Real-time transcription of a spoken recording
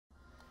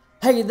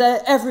Hey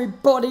there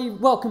everybody,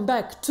 welcome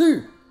back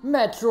to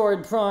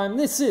Metroid Prime.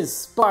 This is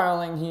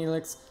Spiraling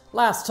Helix.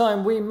 Last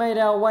time we made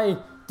our way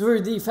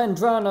through the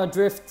Fendrana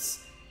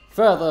drifts,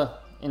 further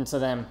into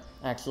them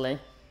actually,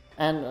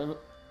 and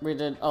we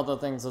did other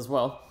things as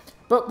well.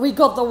 But we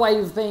got the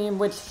wave beam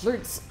which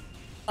shoots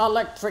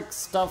electric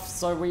stuff,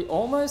 so we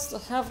almost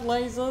have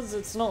lasers.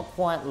 It's not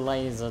quite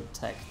laser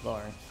tech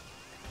though,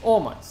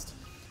 almost.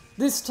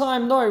 This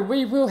time, though,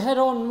 we will head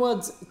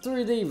onwards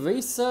through the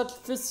research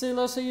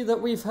facility that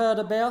we've heard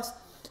about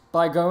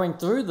by going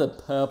through the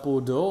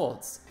purple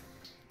doors.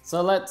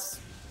 So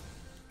let's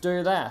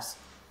do that.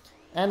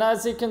 And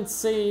as you can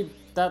see,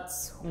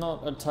 that's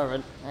not a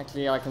turret.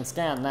 Actually, I can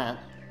scan that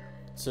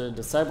to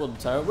disable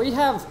the turret. We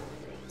have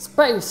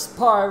space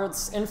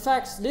pirates. In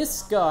fact,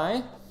 this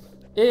guy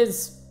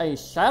is a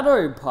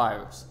shadow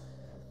pirate.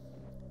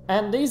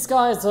 And these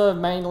guys are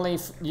mainly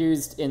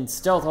used in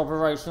stealth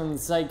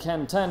operations. They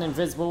can turn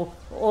invisible,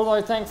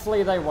 although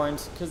thankfully they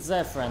won't, because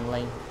they're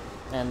friendly,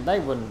 and they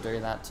wouldn't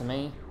do that to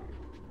me.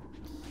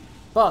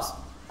 But,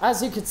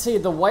 as you can see,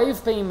 the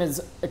wave beam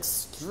is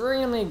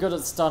extremely good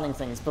at stunning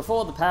things.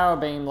 Before the power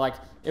beam, like,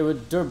 it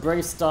would do a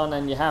brief stun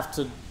and you have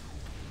to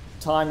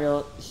time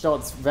your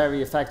shots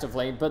very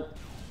effectively, but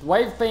the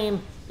wave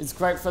beam is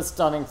great for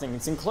stunning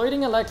things,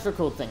 including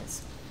electrical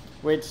things,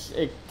 which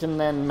it can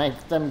then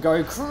make them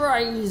go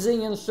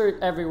crazy and shoot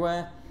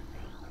everywhere.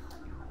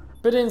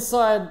 But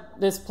inside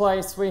this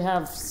place we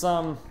have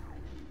some...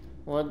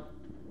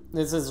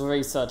 this is a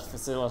research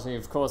facility,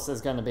 of course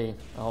there's going to be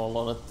a whole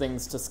lot of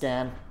things to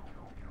scan.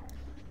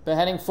 But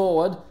heading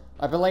forward,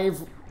 I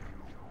believe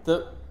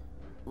that...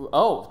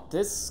 oh,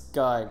 this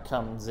guy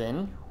comes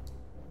in.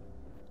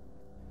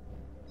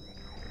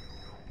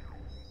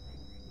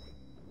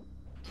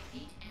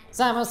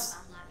 Samus,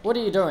 what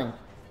are you doing?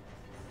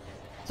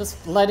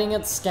 Just letting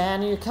it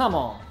scan you? Come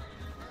on.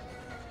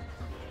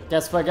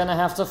 Guess we're gonna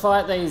have to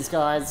fight these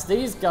guys.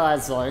 These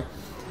guys, though.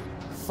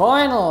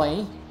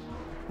 Finally,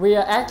 we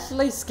are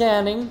actually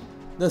scanning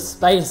the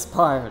space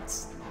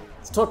pirates.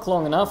 It took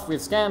long enough. We've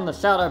scanned the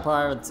shadow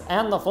pirates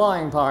and the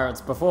flying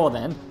pirates before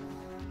then.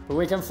 But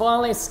we can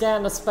finally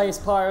scan the space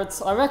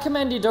pirates. I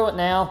recommend you do it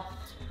now.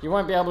 You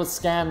won't be able to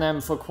scan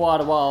them for quite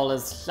a while,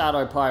 as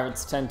shadow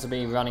pirates tend to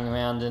be running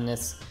around in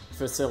this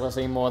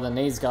facility more than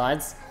these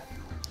guys.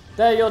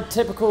 They're your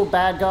typical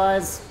bad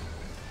guys.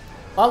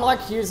 I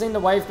like using the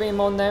wave beam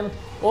on them.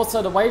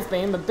 Also, the wave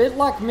beam, a bit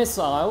like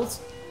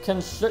missiles,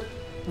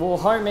 will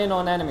home in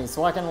on enemies.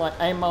 So I can like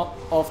aim up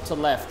off to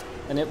left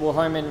and it will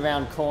home in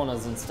around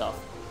corners and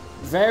stuff.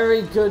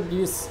 Very good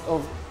use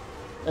of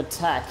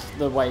attack,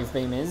 the wave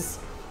beam is.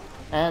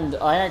 And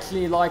I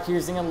actually like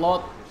using a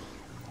lot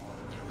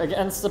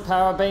against the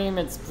power beam.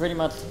 It's pretty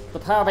much... the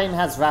power beam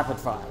has rapid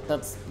fire.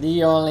 That's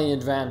the only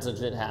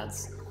advantage it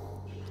has.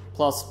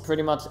 Plus,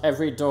 pretty much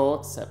every door,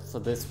 except for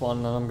this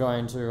one that I'm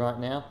going to right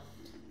now,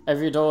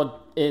 every door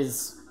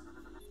is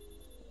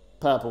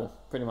purple,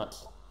 pretty much.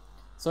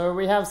 So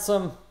we have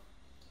some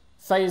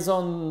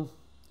phazon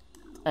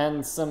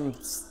and some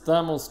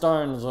thermal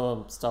stones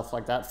or stuff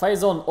like that.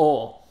 Phazon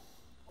ore,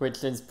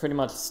 which is pretty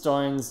much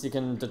stones. You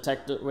can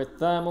detect it with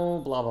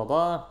thermal, blah blah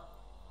blah.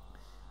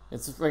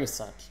 It's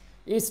research.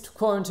 East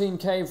Quarantine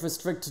Cave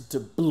restricted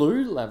to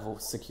blue level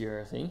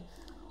security.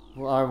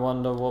 Well, I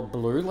wonder what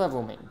blue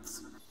level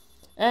means.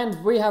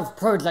 And we have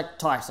Project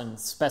Titan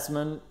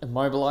specimen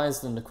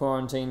immobilized in the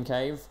quarantine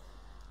cave.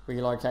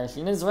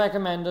 Relocation is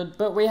recommended,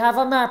 but we have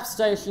a map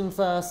station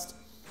first.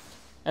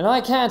 And I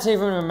can't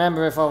even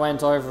remember if I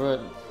went over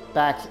it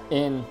back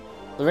in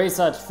the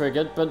research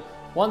frigate, but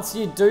once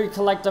you do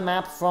collect a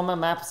map from a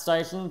map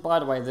station, by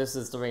the way, this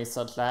is the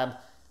research lab.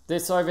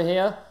 This over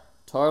here,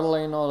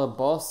 totally not a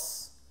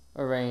boss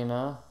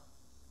arena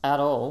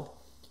at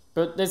all.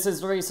 But this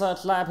is the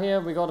research lab here.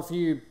 We got a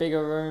few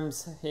bigger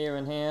rooms here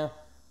and here.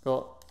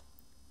 Got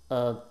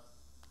a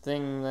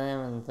thing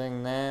there and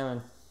thing there,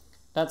 and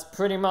that's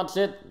pretty much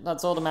it.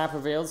 That's all the map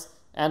reveals.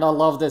 And I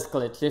love this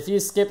glitch. If you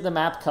skip the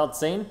map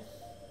cutscene,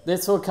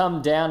 this will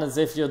come down as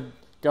if you're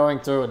going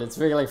through it. It's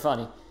really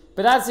funny.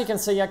 But as you can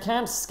see, I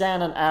can't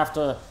scan it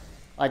after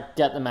I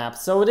get the map,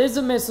 so it is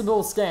a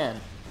missable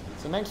scan.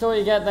 So make sure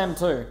you get them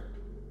too.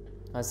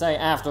 I say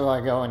after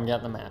I go and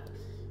get the map.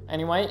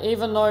 Anyway,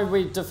 even though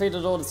we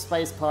defeated all the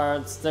space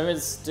pirates, there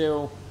is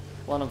still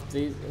one of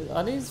these.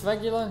 Are these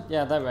regular?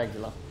 Yeah, they're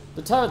regular.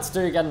 The turrets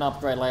do get an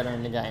upgrade later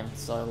in the game,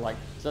 so like,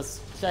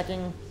 just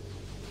checking.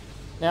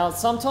 Now,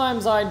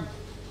 sometimes I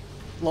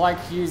like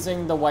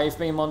using the wave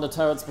beam on the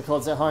turrets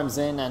because it homes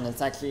in and it's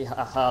actually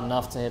hard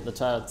enough to hit the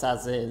turrets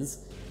as is.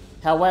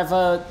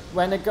 However,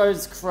 when it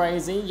goes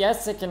crazy,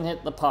 yes, it can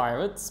hit the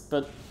pirates,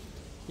 but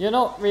you're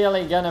not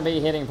really gonna be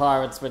hitting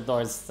pirates with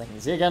those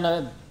things. You're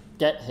gonna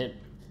get hit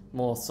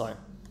more so.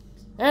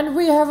 And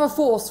we have a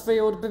force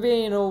field. It's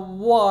been a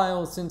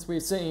while since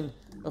we've seen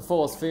a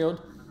force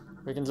field.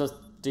 We can just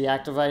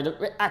deactivate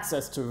it.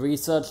 Access to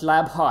Research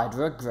Lab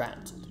Hydra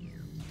granted.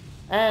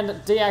 And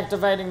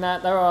deactivating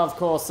that, there are of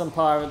course some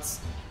pirates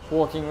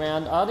walking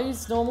around. Are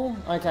these normal?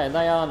 Okay,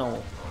 they are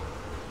normal.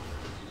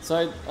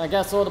 So I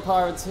guess all the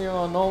pirates here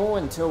are normal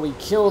until we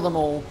kill them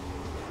all,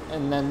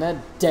 and then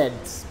they're dead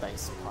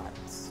space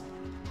pirates.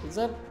 Is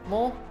there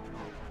more?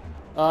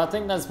 I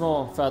think there's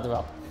more further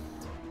up.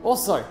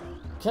 Also,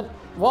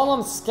 while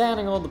I'm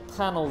scanning all the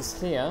panels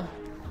here,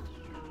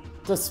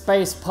 the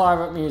space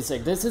pirate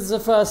music. This is the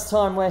first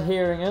time we're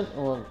hearing it,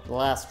 or the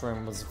last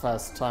room was the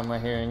first time we're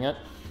hearing it.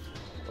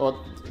 Or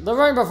the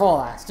room before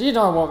last, you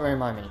know what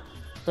room I mean.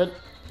 But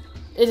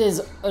it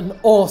is an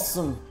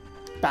awesome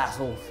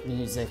battle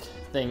music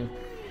thing.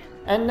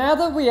 And now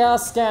that we are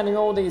scanning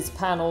all these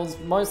panels,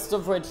 most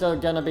of which are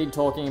going to be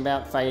talking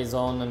about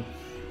Phazon and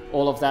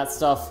all of that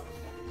stuff,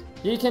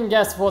 you can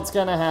guess what's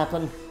going to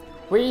happen.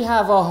 We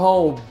have a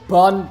whole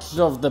bunch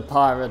of the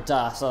pirate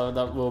data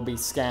that we'll be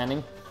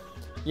scanning.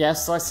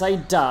 Yes, I say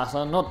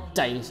data, not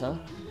data.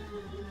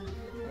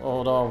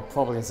 Although I'll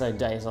probably say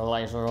data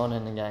later on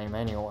in the game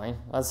anyway.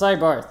 I say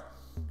both.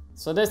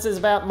 So this is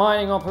about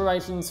mining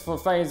operations for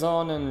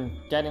Phazon and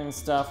getting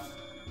stuff.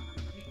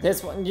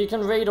 This one, you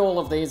can read all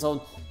of these.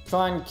 I'll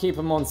try and keep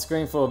them on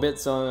screen for a bit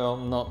so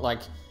I'm not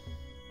like...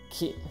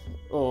 keep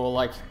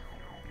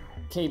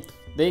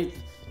the...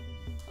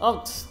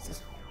 Oh,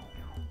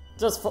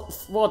 just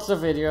watch the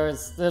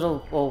videos,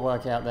 it'll all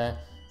work out there.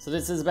 So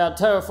this is about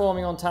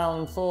terraforming on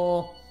Talon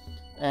 4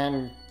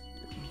 and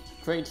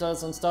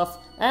creatures and stuff.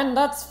 And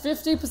that's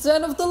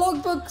 50% of the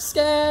logbook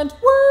scanned!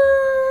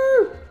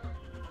 Woo!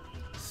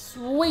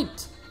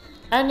 Sweet!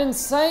 And in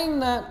saying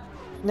that,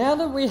 now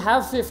that we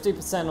have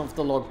 50% of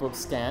the logbook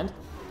scanned,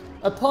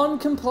 upon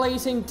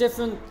completing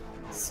different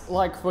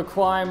like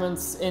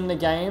requirements in the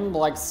game,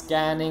 like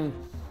scanning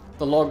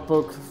the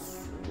logbook,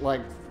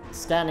 like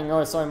scanning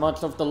oh so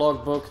much of the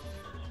logbook,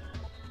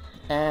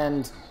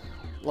 and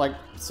like,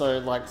 so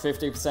like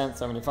 50%,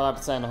 75%,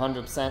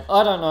 100%,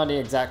 I don't know the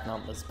exact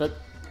numbers, but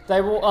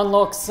they will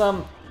unlock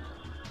some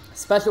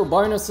special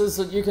bonuses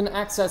that you can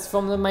access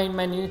from the main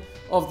menu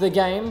of the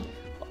game,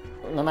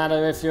 no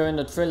matter if you're in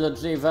the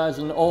trilogy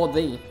version or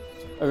the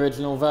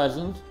original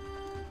version.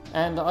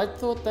 And I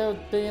thought there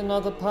would be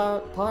another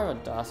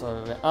pirate data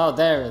over there. Oh,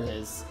 there it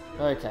is.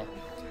 Okay.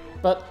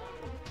 But,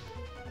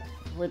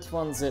 which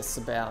one's this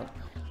about?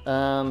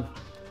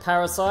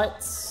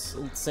 Parasites,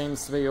 it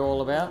seems to be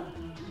all about.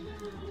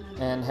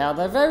 And how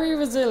they're very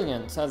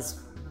resilient, as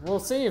we'll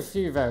see a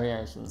few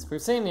variations.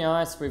 We've seen the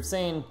ice, we've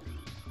seen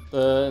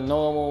the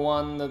normal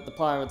one that the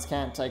pirates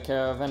can't take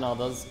care of, and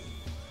others.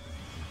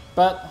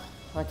 But,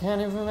 I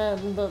can't even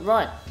remember,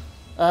 right.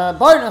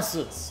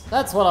 Bonuses!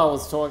 That's what I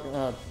was talking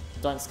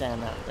don't scan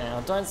that now,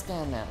 don't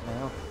scan that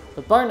now.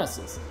 But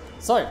bonuses.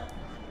 So,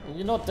 are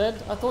you not dead?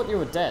 I thought you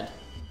were dead.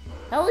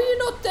 How are you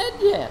not dead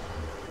yet?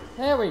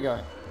 There we go.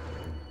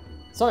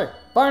 So,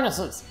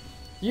 bonuses.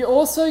 You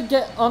also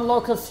get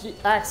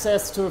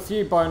access to a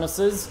few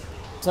bonuses.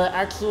 To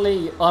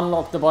actually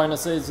unlock the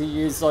bonuses, you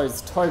use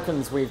those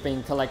tokens we've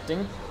been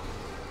collecting.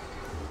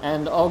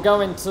 And I'll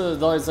go into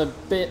those a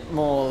bit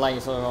more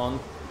later on.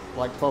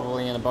 Like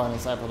probably in a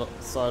bonus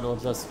episode or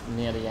just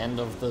near the end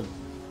of the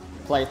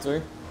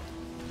playthrough.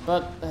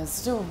 But there's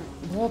still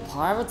more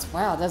pirates.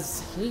 Wow,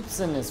 there's heaps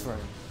in this room.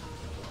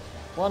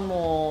 One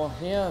more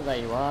here, there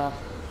you are.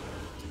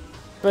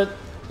 But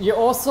you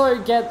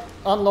also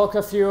unlock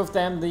a few of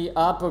them, the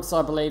art books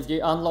I believe you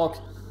unlock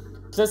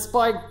just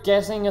by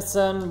getting a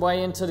certain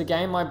way into the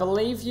game. I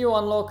believe you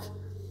unlock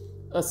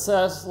a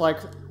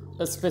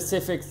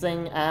specific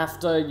thing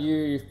after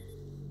you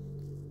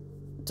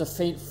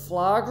defeat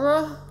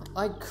Flagra.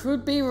 I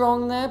could be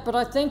wrong there, but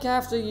I think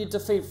after you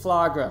defeat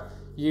Flagra,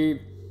 you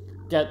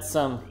get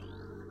some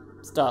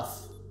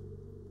stuff.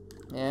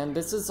 And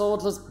this is all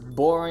just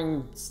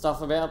boring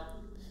stuff about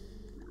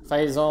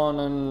Phazon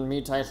and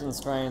mutation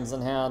strains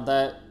and how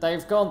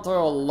they've gone through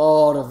a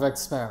lot of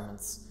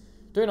experiments.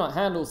 Do not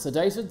handle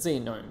sedated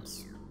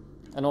xenomes.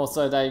 And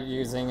also they're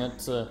using it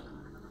to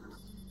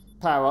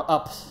power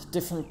up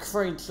different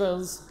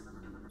creatures,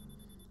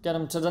 get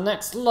them to the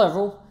next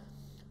level.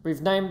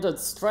 We've named it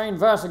Strain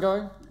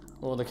Vertigo,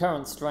 or the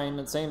current strain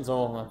it seems,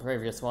 or a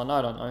previous one,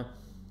 I don't know.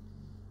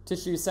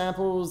 Tissue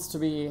samples to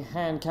be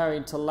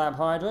hand-carried to Lab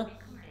Hydra.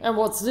 And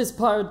what's this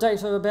pirate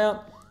data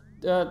about?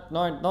 No,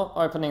 not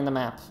opening the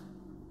map.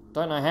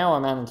 Don't know how I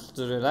managed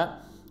to do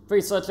that.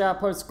 Research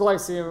Outpost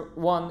Glacier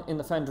 1 in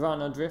the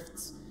Fendrana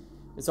Drifts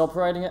is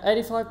operating at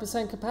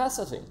 85%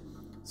 capacity.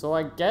 So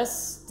I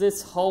guess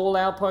this whole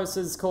outpost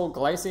is called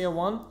Glacier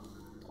 1.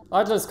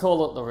 I just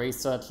call it the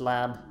research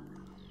lab.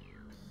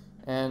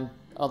 And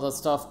other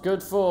stuff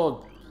good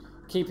for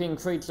keeping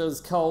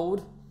creatures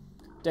cold.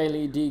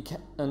 Daily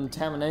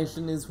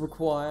decontamination is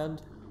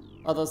required.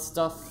 Other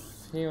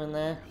stuff here and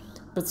there.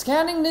 But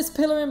scanning this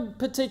pillar in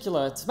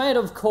particular, it's made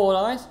of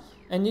cordite,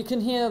 and you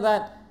can hear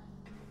that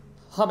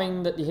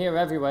humming that you hear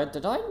everywhere.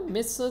 Did I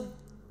miss a...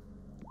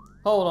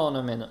 Hold on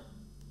a minute.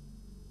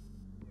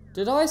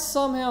 Did I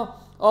somehow...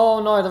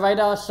 Oh no, the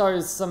radar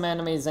shows some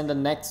enemies in the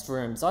next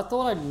rooms. I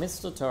thought I'd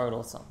missed a turret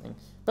or something.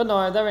 But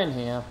no, they're in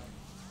here.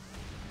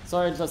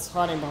 So just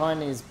hiding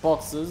behind these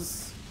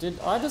boxes. Did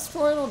I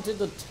destroy it or did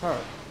the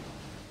turret?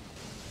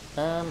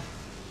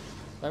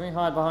 Let me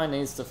hide behind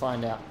these to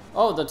find out.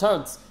 Oh, the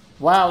toads.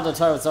 Wow, the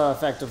toads are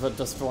effective at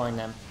destroying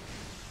them.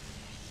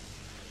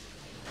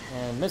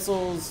 And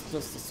missiles,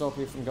 just to stop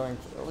you from going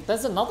through.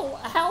 There's another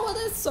one. How are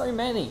there so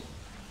many?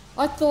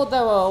 I thought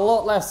there were a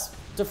lot less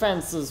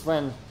defenses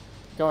when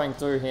going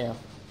through here.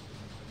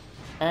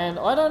 And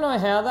I don't know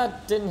how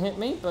that didn't hit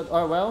me, but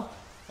oh well.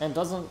 And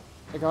doesn't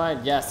the guy...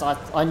 Yes,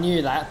 I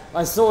knew that.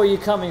 I saw you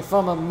coming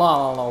from a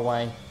mile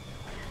away.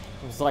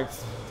 It was like,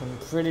 I'm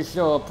pretty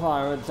sure a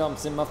pirate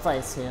jumps in my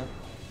face here.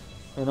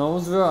 And I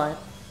was right.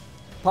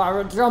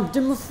 Pirate jumped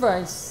in my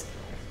face.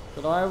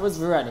 But I was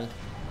ready.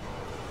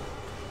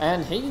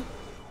 And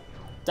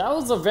that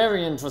was a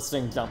very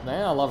interesting jump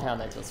there. I love how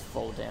they just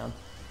fall down.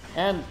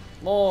 And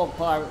more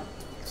pirate...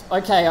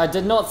 Okay, I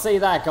did not see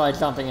that guy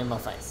jumping in my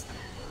face.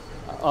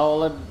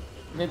 I'll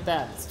admit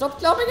that. Stop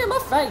jumping in my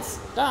face!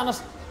 Darn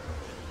it!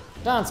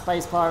 Darn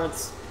space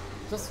pirates.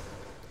 Just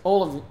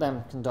all of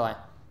them can die.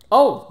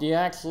 Oh, you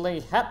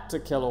actually had to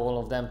kill all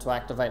of them to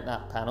activate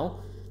that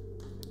panel.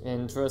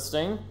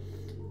 Interesting.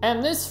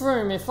 And this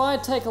room, if I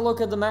take a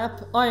look at the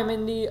map, I am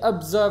in the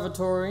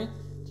observatory.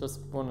 Just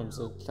wanted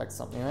to check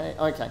something, eh?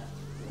 Okay.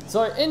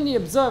 So in the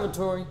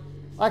observatory,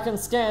 I can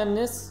scan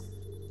this,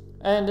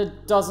 and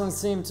it doesn't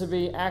seem to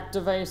be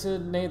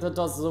activated, neither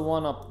does the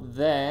one up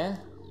there.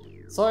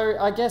 So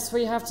I guess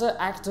we have to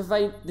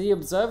activate the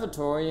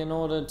observatory in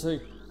order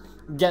to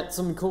get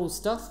some cool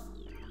stuff.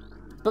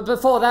 But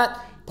before that,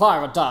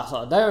 pirate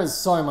data. There is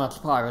so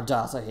much pirate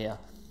data here.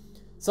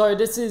 So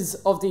this is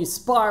of the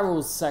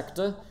spiral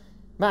sector,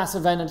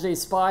 massive energy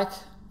spike,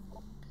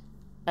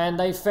 and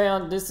they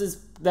found this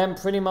is them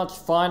pretty much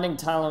finding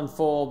Talon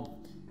 4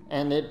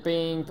 and it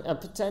being a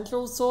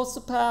potential source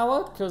of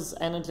power because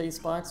energy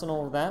spikes and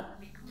all of that.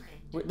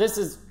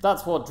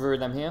 That's what drew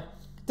them here.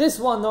 This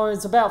one though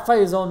is about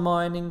phase-on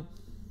mining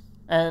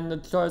and the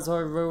Chozo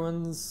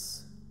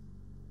ruins.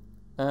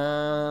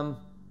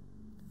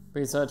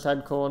 Research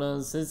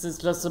headquarters. This is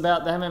just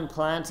about them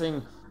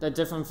implanting their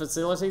different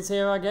facilities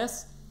here, I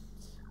guess.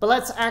 But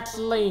let's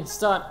actually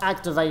start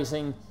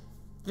activating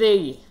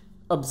the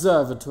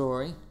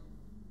observatory.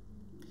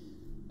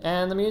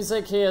 And the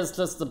music here is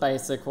just the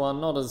basic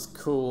one, not as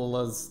cool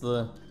as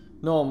the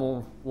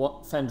normal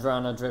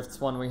Fendrana Drifts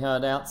one we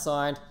heard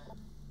outside.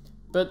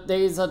 But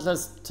these are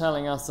just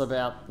telling us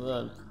about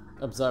the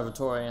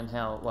observatory and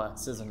how it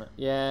works, isn't it?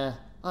 Yeah,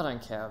 I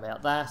don't care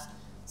about that.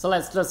 So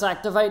let's just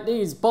activate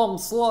these bomb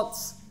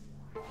slots.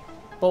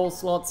 Ball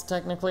slots,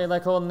 technically they're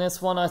called in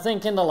this one. I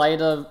think in the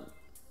later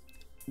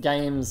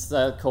games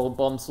they're called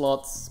bomb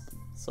slots.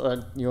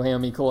 So you'll hear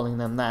me calling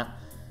them that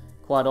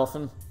quite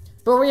often.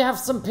 But we have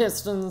some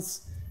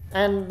pistons,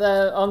 and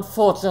they're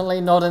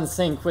unfortunately not in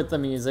sync with the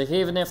music,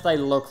 even if they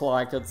look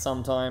like it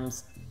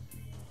sometimes.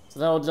 So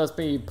they'll just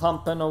be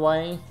pumping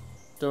away,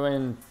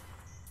 doing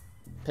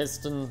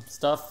piston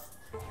stuff.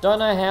 Don't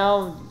know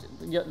how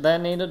they're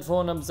needed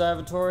for an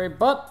observatory,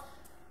 but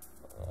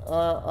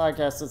I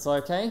guess it's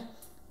okay.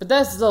 But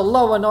there's the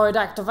lower node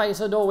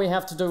activated. All we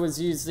have to do is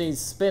use these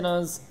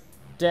spinners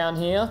down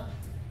here.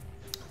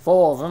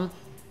 4 of them.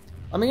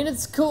 I mean,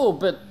 it's cool,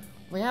 but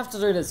we have to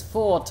do this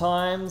 4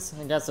 times.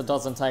 I guess it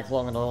doesn't take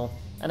long at all,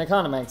 and it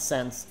kind of makes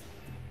sense.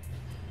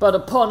 But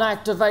upon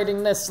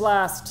activating this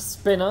last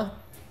spinner,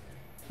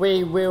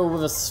 we will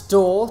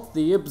restore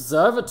the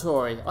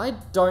observatory. I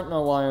don't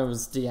know why it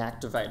was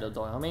deactivated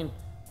though. I mean,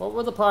 what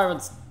were the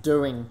pirates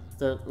doing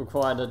that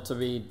required it to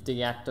be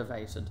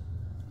deactivated?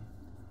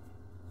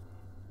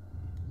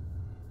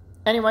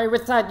 Anyway,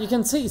 with that, you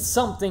can see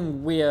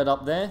something weird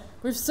up there.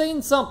 We've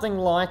seen something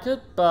like it,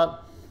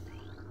 but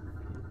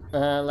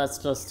let's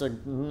just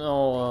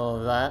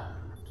ignore that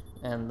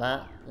and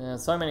that.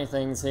 So many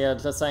things here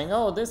just saying,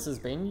 oh, this has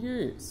been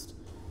used.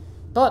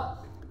 But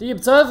the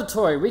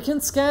observatory, we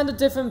can scan the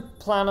different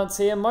planets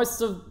here.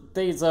 Most of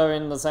these are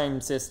in the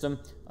same system.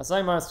 I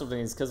say most of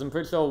these because I'm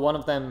pretty sure one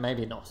of them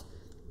maybe not.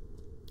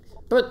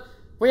 But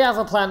we have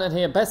a planet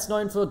here best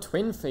known for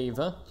twin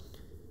fever,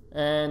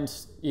 and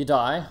you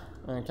die.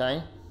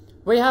 Okay.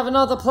 We have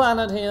another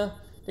planet here.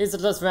 These are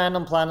just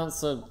random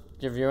planets that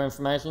give you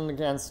information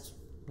against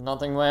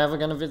nothing we're ever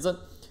going to visit.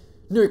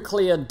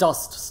 Nuclear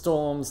dust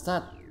storms.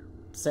 That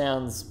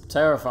sounds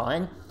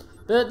terrifying.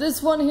 But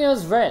this one here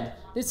is red.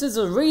 This is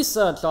a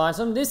research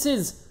item. This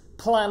is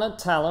planet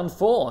Talon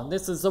 4.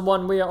 This is the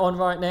one we are on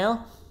right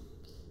now.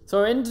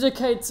 So it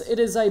indicates it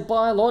is a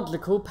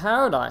biological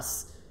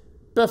paradise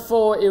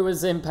before it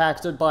was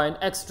impacted by an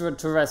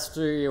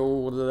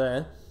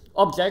extraterrestrial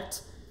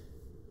object.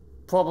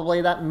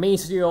 Probably that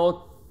meteor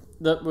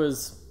that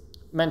was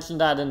mentioned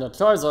out in the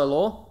Chozo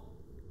lore.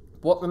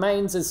 What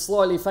remains is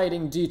slowly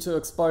fading due to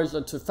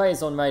exposure to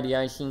phase-on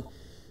radiation.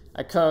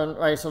 At current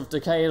rate of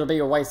decay, it'll be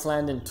a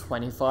wasteland in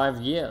 25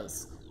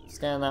 years.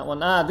 Scan that one.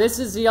 This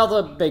is the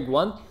other big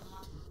one.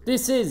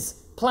 This is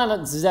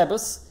planet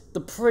Zebus,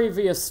 the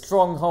previous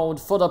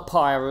stronghold for the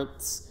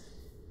pirates,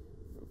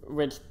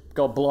 which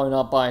got blown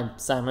up by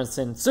Samus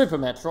in Super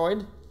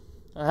Metroid.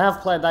 I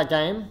have played that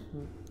game.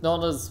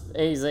 Not as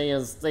easy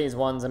as these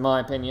ones in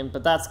my opinion,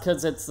 but that's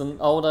because it's an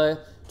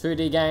older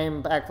 2D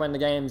game back when the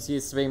games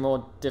used to be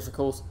more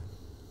difficult.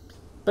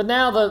 But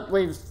now that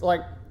we've,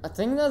 like, I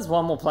think there's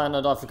one more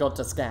planet I forgot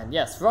to scan.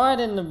 Yes, right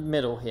in the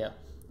middle here.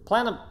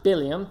 Planet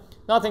Billium.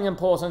 Nothing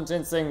important,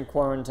 it's in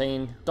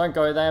quarantine. Don't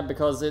go there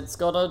because it's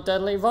got a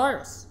deadly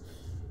virus.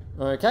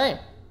 Okay.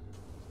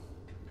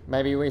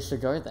 Maybe we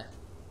should go there.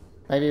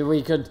 Maybe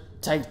we could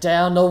take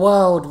down the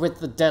world with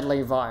the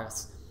deadly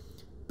virus.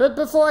 But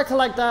before I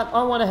collect that,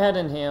 I want to head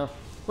in here.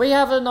 We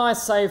have a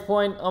nice save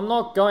point. I'm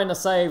not going to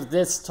save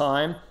this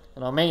time,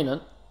 and I mean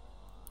it.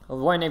 I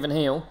won't even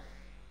heal.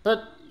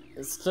 But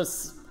it's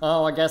just,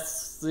 oh, I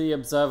guess the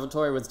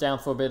observatory was down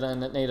for a bit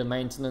and it needed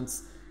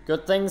maintenance.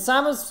 Good thing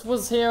Samus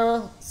was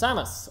here.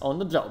 Samus, on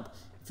the job.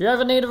 If you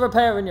ever need a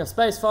repair in your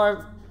space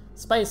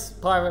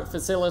pirate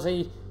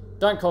facility,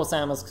 don't call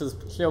Samus because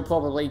she'll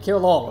probably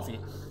kill all of you.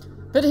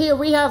 But here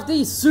we have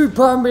the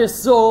Super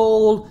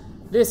Missile.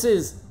 This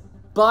is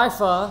by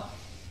far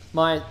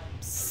my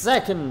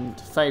second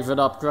favourite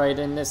upgrade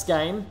in this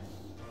game.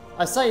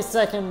 I say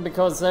second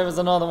because there is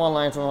another one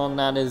later on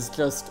that is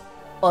just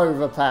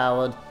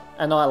overpowered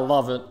and I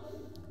love it.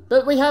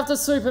 But we have the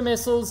Super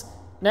Missiles.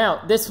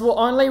 Now, this will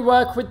only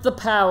work with the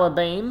power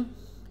beam.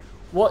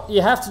 What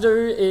you have to do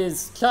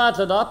is charge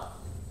it up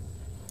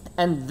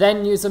and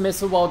then use a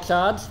missile while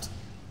charged.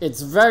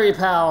 It's very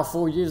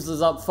powerful,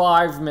 uses up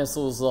 5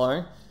 missiles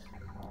though.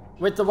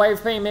 With the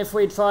wave beam, if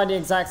we try the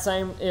exact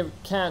same, it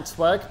can't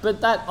work.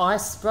 But that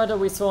ice spreader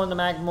we saw in the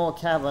Magmore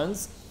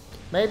Caverns,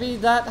 maybe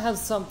that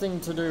has something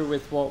to do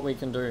with what we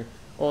can do.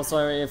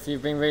 Also, if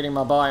you've been reading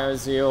my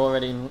bios, you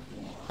already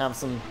have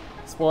some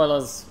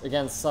spoilers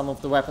against some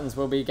of the weapons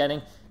we'll be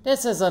getting.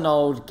 This is an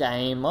old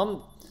game.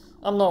 I'm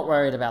not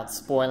worried about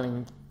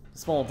spoiling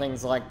small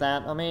things like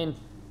that. I mean,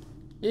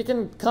 you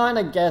can kind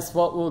of guess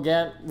what we'll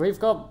get. We've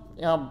got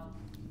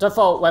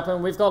default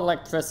weapon, we've got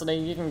electricity.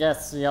 You can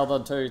guess the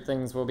other 2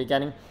 things we'll be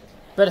getting.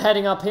 But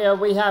heading up here,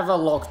 we have a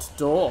locked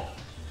door.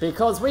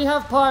 Because we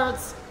have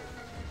pirates.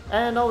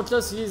 And I'll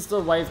just use the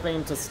wave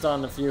beam to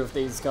stun a few of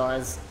these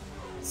guys.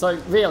 So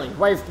really,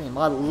 wave beam,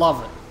 I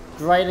love it.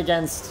 Great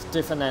against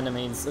different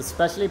enemies,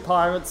 especially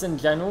pirates in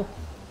general.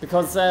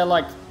 Because they're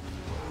like,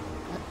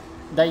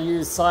 they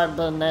use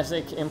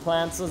cybernetic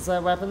implants as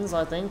their weapons,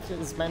 I think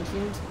is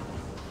mentioned.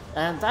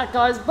 And that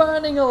guy's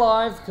burning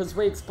alive because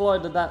we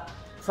exploded that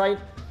crate.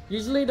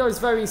 Usually those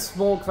very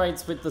small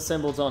crates with the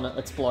symbols on it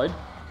explode.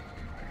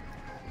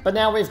 But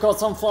now we've got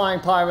some flying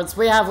pirates.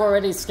 We have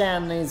already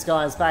scanned these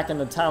guys back in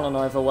the Talon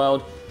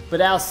overworld.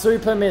 But our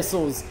super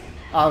missiles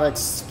are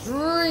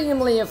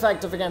extremely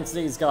effective against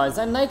these guys.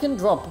 And they can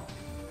drop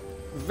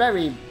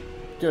very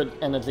good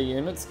energy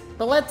units.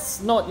 But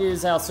let's not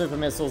use our super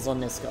missiles on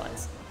this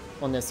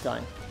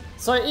guy.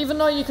 So even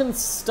though you can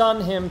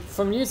stun him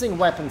from using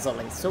weapons at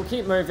least, he'll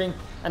keep moving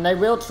and they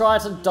will try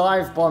to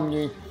dive bomb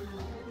you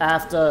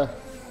after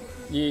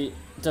you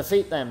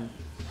defeat them.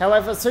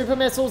 However, super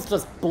missiles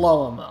just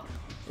blow them up.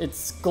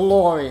 It's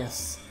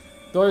glorious.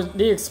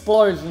 The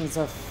explosions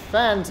are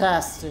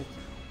fantastic.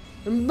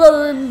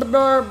 Boom,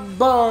 boom,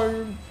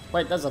 boom.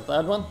 Wait, there's a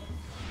third one?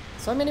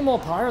 So many more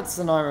pirates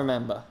than I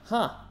remember.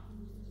 Huh.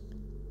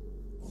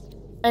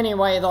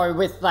 Anyway though,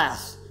 with that,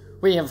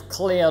 we have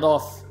cleared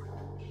off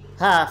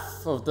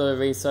half of the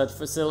research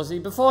facility.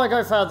 Before I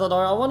go further though,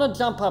 I want to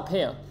jump up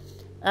here.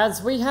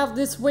 As we have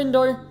this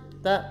window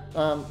that,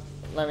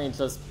 let me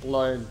just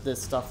blow this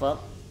stuff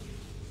up.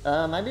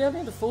 Maybe I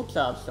need a full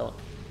charge shot.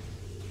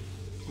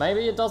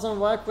 Maybe it doesn't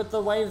work with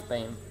the wave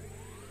beam.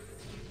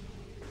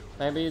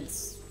 Maybe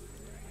it's...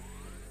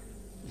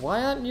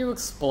 Why aren't you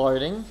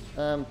exploding?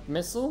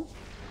 Missile?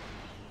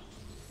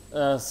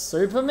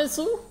 Super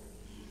missile?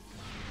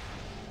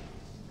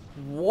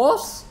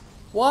 What?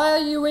 Why are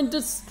you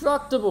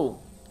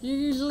indestructible? You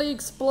usually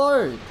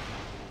explode.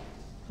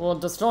 Well,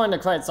 destroying the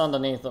crates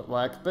underneath at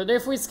work, but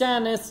if we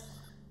scan this,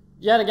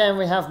 yet again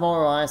we have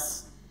more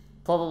ice,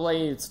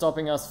 probably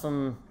stopping us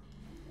from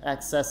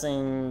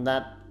accessing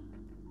that.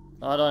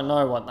 I don't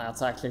know what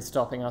that's actually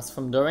stopping us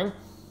from doing.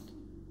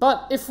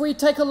 But if we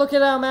take a look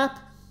at our map,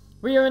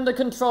 we are in the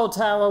control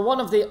tower.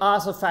 One of the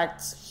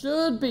artifacts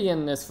should be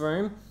in this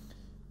room,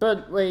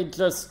 but we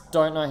just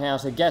don't know how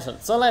to get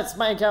it. So let's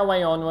make our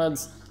way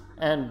onwards,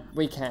 and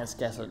we can't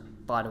get it,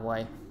 by the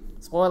way.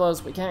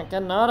 Spoilers, we can't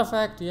get an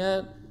artifact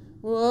yet.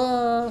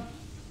 Whoa.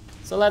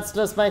 So let's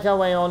just make our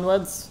way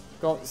onwards.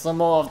 Got some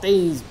more of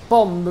these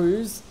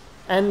bombos.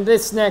 And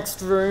this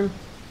next room,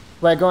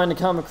 we're going to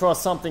come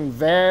across something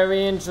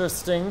very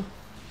interesting.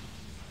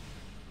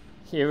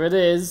 Here it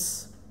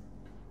is.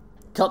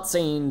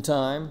 Cutscene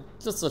time.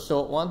 Just a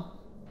short one.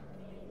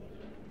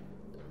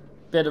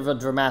 Bit of a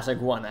dramatic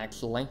one,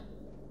 actually.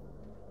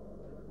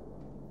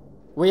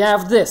 We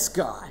have this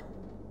guy.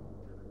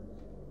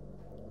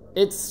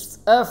 It's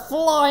a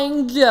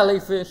flying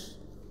jellyfish.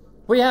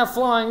 We have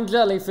flying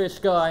jellyfish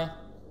guy.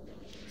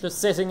 Just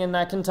sitting in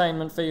that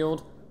containment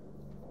field.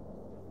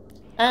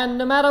 And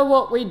no matter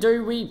what we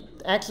do, we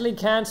actually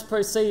can't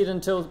proceed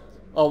until...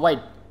 Oh wait,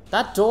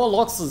 that door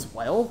locks as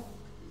well?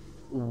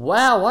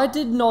 Wow, I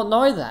did not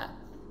know that.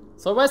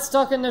 So we're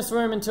stuck in this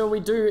room until we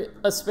do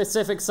a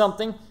specific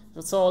something.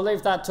 So I'll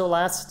leave that till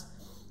last.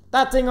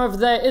 That thing over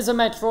there is a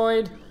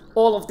Metroid.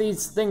 All of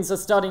these things are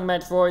studying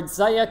Metroids.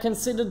 They are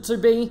considered to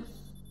be,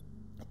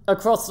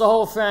 across the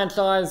whole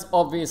franchise,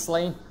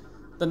 obviously,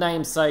 the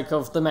namesake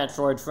of the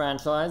Metroid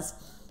franchise.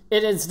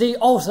 It is the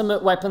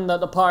ultimate weapon that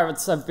the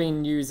pirates have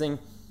been using.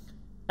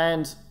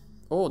 And,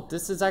 oh,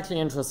 this is actually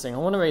interesting. I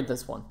want to read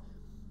this one.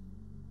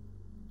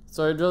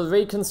 So, the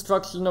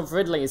reconstruction of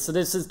Ridley. So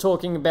this is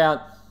talking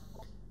about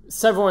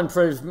several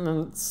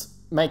improvements,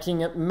 making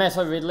it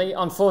Meta Ridley.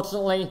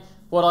 Unfortunately,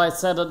 what I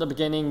said at the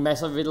beginning,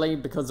 Meta Ridley,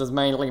 because it's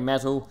mainly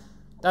metal,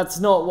 that's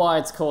not why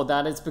it's called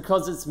that. It's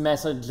because it's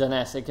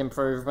meta-genetic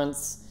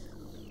improvements.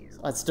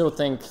 I still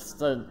think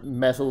the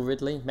Meta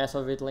Ridley.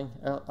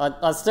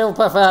 I still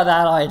prefer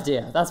that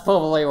idea. That's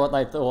probably what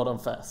they thought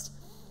of first.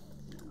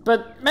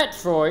 But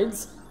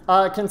Metroids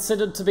are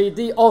considered to be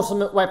the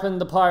ultimate weapon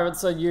the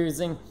pirates are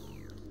using.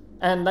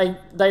 And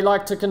they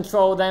like to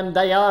control them.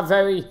 They are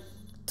very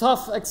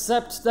tough,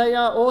 except they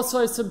are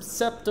also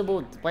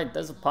susceptible. Wait,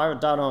 there's a pirate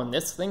data on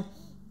this thing.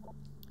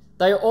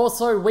 They are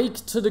also weak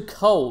to the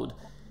cold,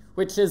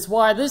 which is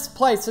why this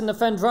place in the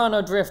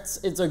Fendrano Drifts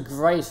is a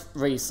great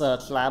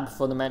research lab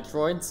for the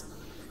Metroids.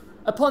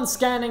 Upon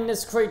scanning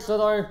this creature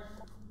though,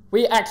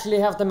 we actually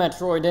have the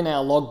Metroid in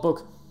our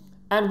logbook.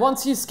 And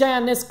once you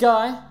scan this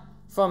guy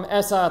from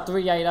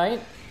SR388,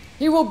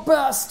 he will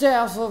burst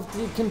out of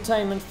the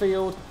containment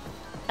field.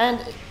 And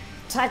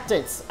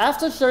tactics.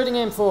 After shooting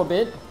him for a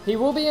bit, he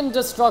will be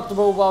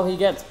indestructible while he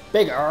gets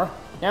bigger.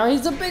 Now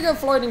he's a bigger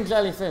floating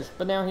jellyfish,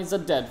 but now he's a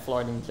dead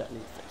floating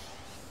jellyfish.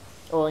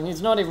 Or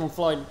he's not even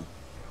floating.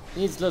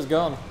 He's just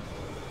gone.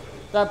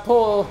 That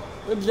poor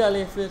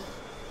jellyfish.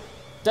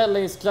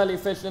 Deadliest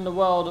jellyfish in the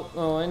world,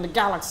 or in the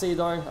galaxy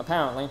though,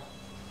 apparently.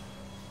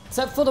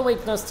 Except for the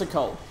weakness to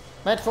cold.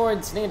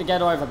 Metroids need to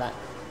get over that.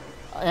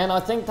 And I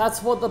think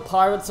that's what the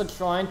pirates are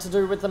trying to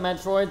do with the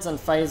Metroids and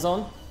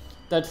Phazon.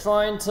 They're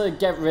trying to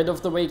get rid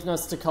of the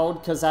weakness to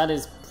cold, because that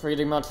is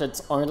pretty much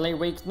its only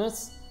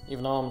weakness,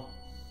 even though I'm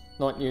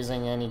not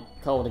using any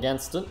cold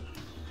against it.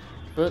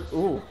 But,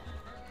 ooh.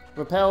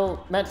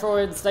 Repel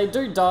Metroids, they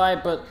do die,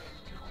 but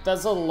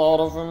there's a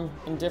lot of them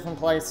in different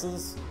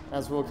places,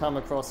 as we'll come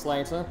across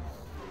later.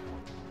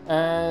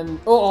 And,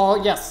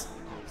 oh yes!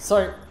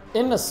 So,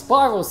 in the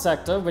Spiral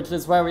Sector, which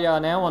is where we are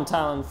now on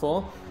Talon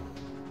 4,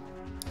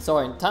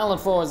 sorry, Talon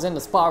 4 is in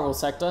the Spiral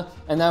Sector,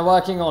 and they're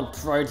working on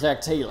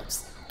Project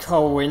Helix.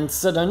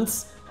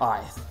 Coincidence? I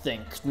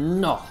think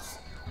not.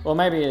 Or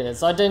maybe it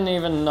is. I didn't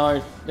even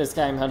know this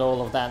game had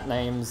all of that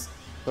names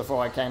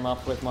before I came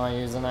up with my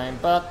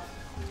username, but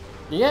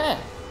yeah.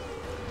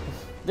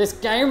 This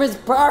game is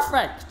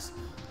perfect!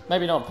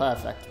 Maybe not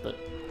perfect, but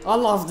I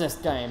love this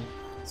game.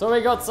 So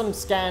we got some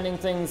scanning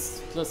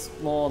things,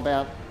 just more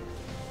about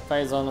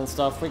Phazon and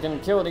stuff. We can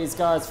kill these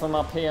guys from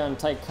up here and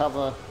take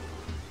cover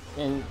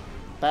in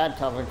bad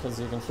cover, because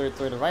you can shoot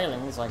through the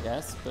railings, I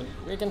guess, but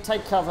we can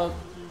take cover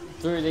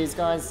through these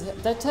guys.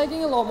 They're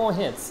taking a lot more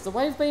hits. The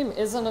wave beam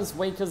isn't as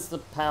weak as the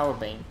power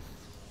beam.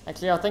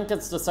 Actually, I think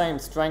it's the same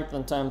strength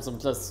in terms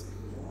of just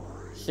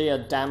sheer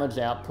damage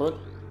output.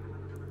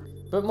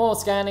 But more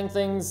scanning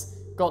things.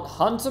 Got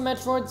Hunter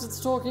Metroids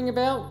it's talking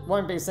about.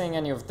 Won't be seeing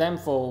any of them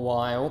for a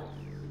while.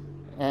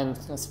 And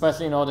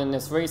especially not in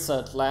this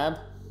research lab.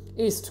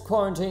 East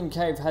Quarantine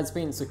Cave has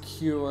been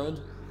secured.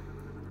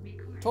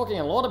 Talking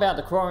a lot about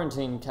the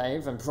Quarantine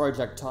Cave and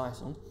Project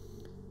Titan.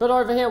 But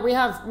over here we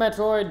have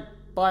Metroid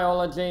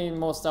biology,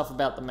 more stuff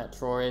about the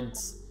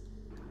Metroids,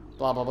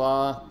 blah blah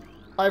blah.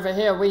 Over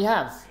here we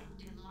have,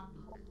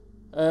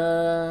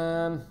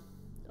 oh,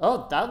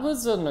 that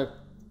was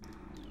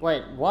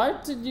wait, why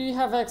did you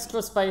have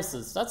extra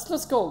spaces? That's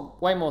just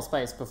got way more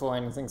space before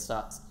anything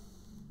starts.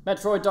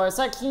 Metroid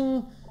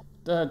dissection,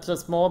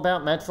 just more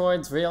about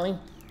Metroids, really.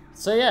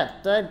 So yeah,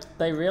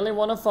 they really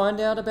want to find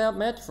out about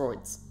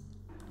Metroids.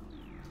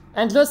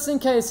 And just in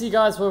case you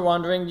guys were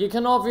wondering, you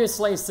can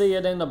obviously see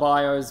it in the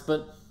bios,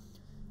 but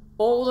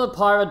all the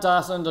pirate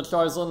data and the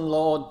Chosen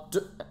Lore,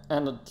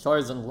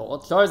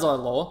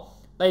 Chozo Lore,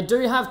 they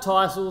do have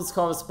titles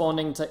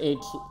corresponding to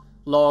each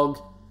log.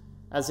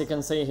 As you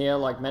can see here,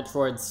 like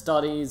Metroid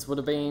Studies would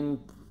have been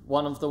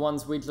one of the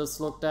ones we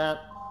just looked at,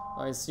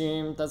 I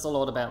assume. There's a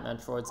lot about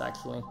Metroids,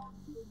 actually.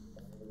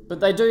 But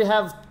they do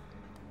have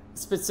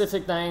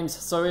specific names,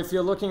 so if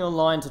you're looking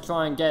online to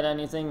try and get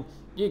anything,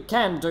 you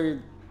can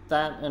do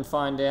that and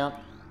find out.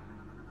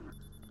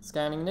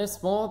 Scanning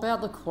this, more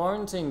about the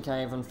Quarantine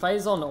Cave and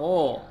Phazon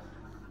Ore.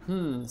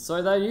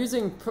 So they're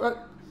using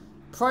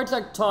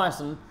Project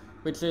Titan,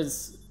 which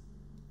is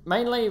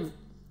mainly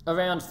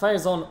around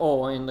Phazon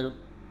Ore in the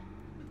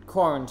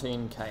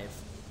Quarantine Cave.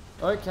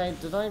 Okay,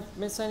 did I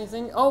miss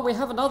anything? Oh, we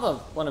have another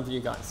one of you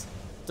guys.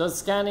 Does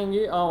scanning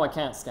you? Oh, I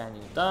can't scan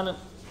you. Darn it.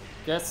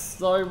 Guess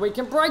so we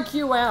can break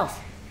you out.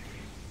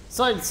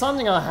 So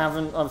something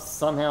I've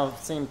somehow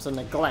seemed to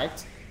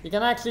neglect. You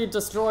can actually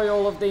destroy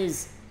all of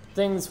these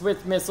things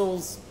with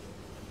missiles.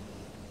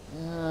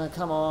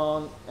 Come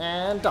on,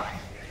 and die.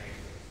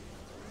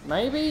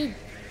 Maybe?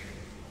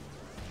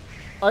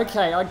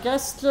 Okay, I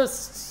guess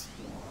just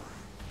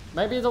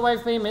maybe the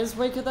wave beam is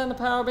weaker than the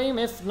power beam.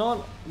 If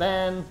not,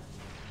 then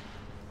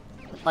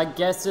I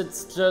guess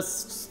it's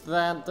just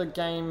that the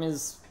game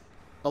is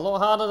a lot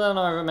harder than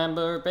I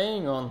remember it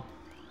being on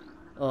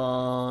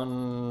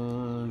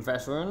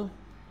Veteran.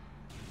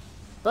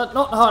 But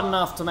not hard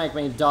enough to make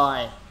me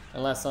die,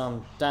 unless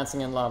I'm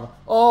dancing in lava.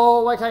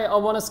 Oh, okay, I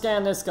want to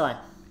scan this guy.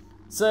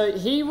 So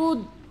he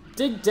will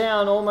dig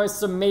down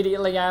almost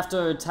immediately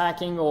after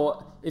attacking,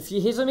 or if you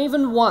hit him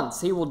even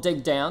once, he will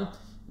dig down,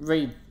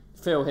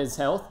 refill his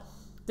health.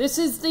 This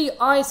is the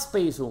Ice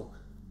Beetle.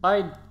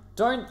 I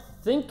don't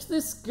think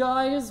this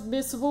guy is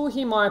missable.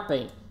 He might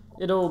be.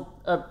 It'll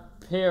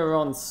appear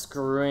on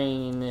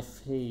screen if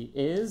he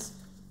is.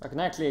 I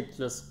can actually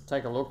just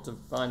take a look to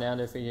find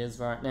out if he is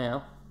right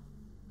now.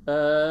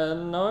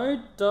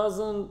 No,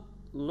 doesn't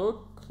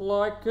look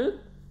like it.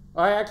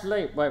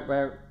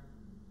 Wait.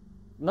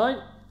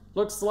 No,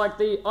 looks like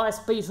the Ice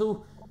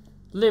Beetle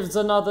lives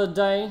another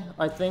day,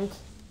 I think.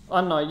 I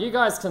don't know, you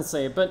guys can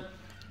see it, but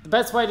the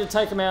best way to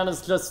take him out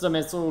is just a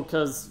missile,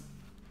 because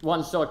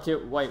one shot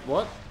kill. Wait,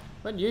 what?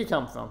 Where'd you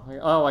come from?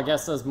 Oh, I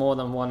guess there's more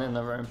than one in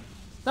the room.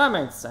 That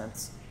makes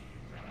sense.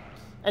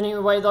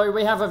 Anyway, though,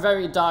 we have a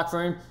very dark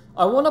room.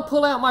 I want to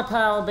pull out my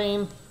power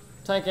beam,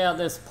 take out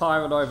this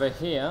pirate over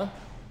here.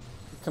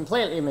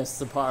 Completely missed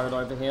the pirate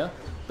over here.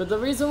 But the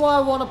reason why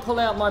I want to pull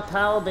out my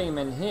power beam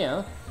in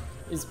here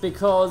is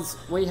because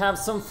we have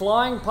some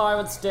flying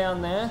pirates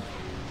down there.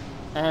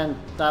 And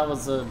that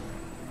was a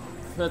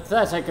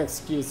pathetic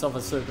excuse of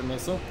a super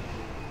missile.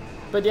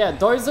 But yeah,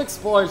 those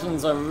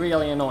explosions are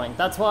really annoying.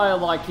 That's why I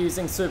like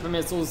using super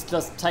missiles,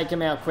 just take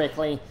them out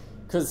quickly,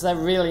 because they're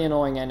really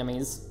annoying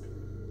enemies.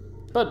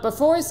 But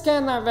before I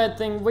scan that red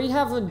thing, we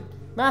have a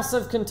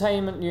massive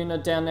containment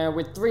unit down there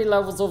with 3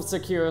 levels of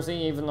security,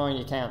 even though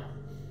you can't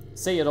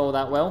see it all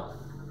that well.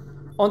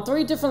 On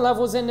 3 different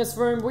levels in this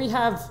room, we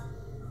have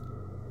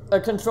a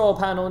control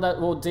panel that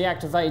will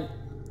deactivate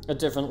a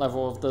different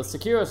level of the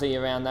security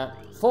around that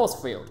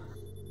force field.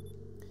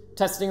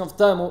 Testing of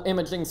thermal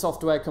imaging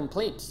software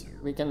complete.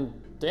 We can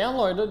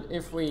download it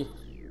if we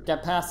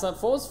get past that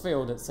force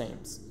field, it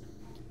seems.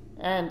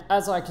 And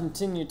as I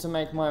continue to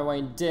make my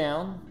way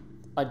down,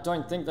 I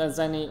don't think there's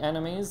any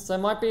enemies. There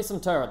might be some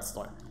turrets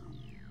though.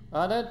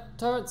 Are there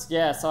turrets?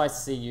 Yes, I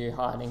see you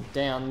hiding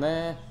down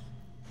there.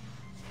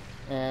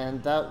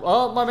 And that...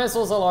 Oh, my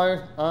missiles are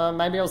low.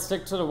 Maybe I'll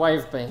stick to the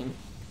wave beam.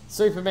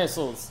 Super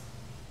missiles.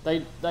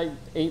 They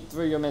eat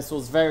through your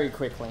missiles very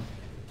quickly.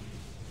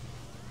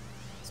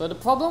 So the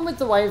problem with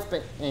the wave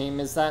beam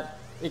is that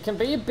it can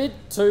be a bit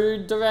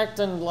too direct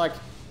and like...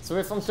 So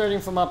if I'm shooting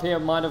from up here,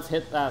 it might have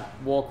hit that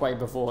walkway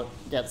before it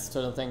gets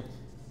to the thing.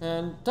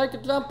 And take a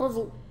jump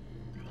of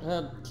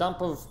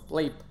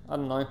leap. I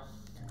don't know.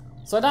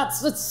 So that's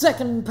the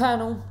second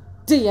panel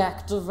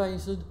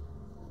deactivated.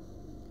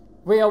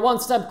 We are one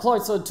step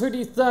closer to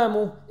the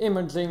thermal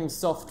imaging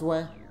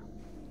software.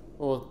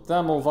 Or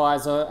thermal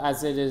visor,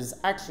 as it is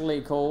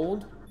actually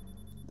called.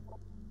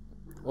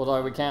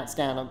 Although we can't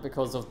scan it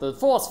because of the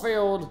force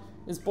field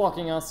is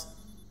blocking us.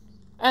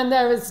 And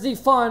there is the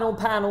final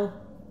panel.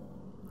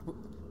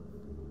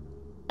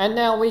 And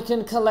now we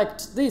can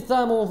collect the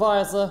thermal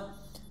visor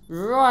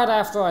right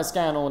after I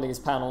scan all these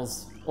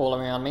panels all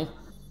around me.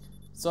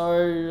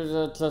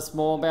 So, just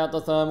more about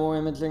the thermal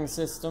imaging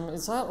system.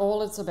 Is that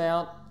all it's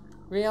about?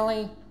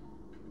 Really?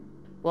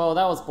 Well,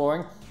 that was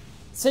boring.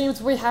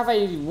 Seems we have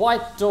a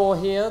white door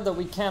here that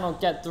we cannot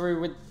get through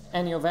with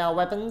any of our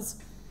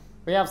weapons.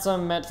 We have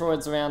some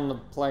Metroids around the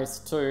place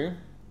too.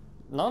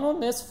 None on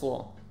this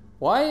floor.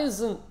 Why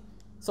isn't...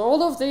 So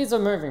all of these are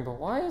moving, but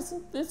why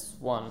isn't this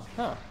one?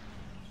 Huh.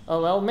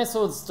 Oh well,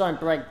 missiles don't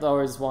break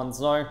those ones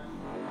though.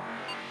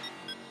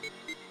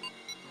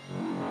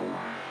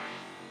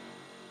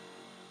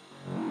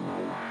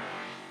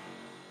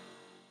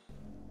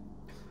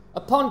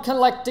 Upon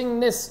collecting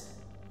this,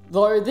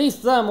 though, the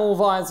thermal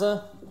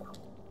visor,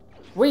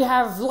 we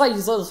have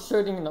lasers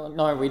shooting...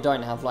 No, we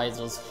don't have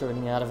lasers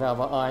shooting out of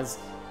our eyes.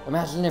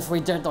 Imagine if we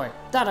did though.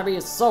 That'd be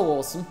so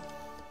awesome.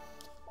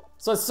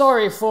 So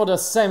sorry for the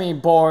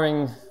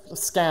semi-boring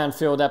scan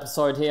field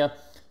episode here.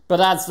 But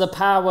as the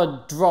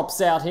power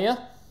drops out here,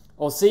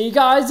 I'll see you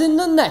guys in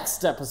the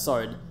next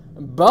episode.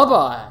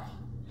 Bye-bye.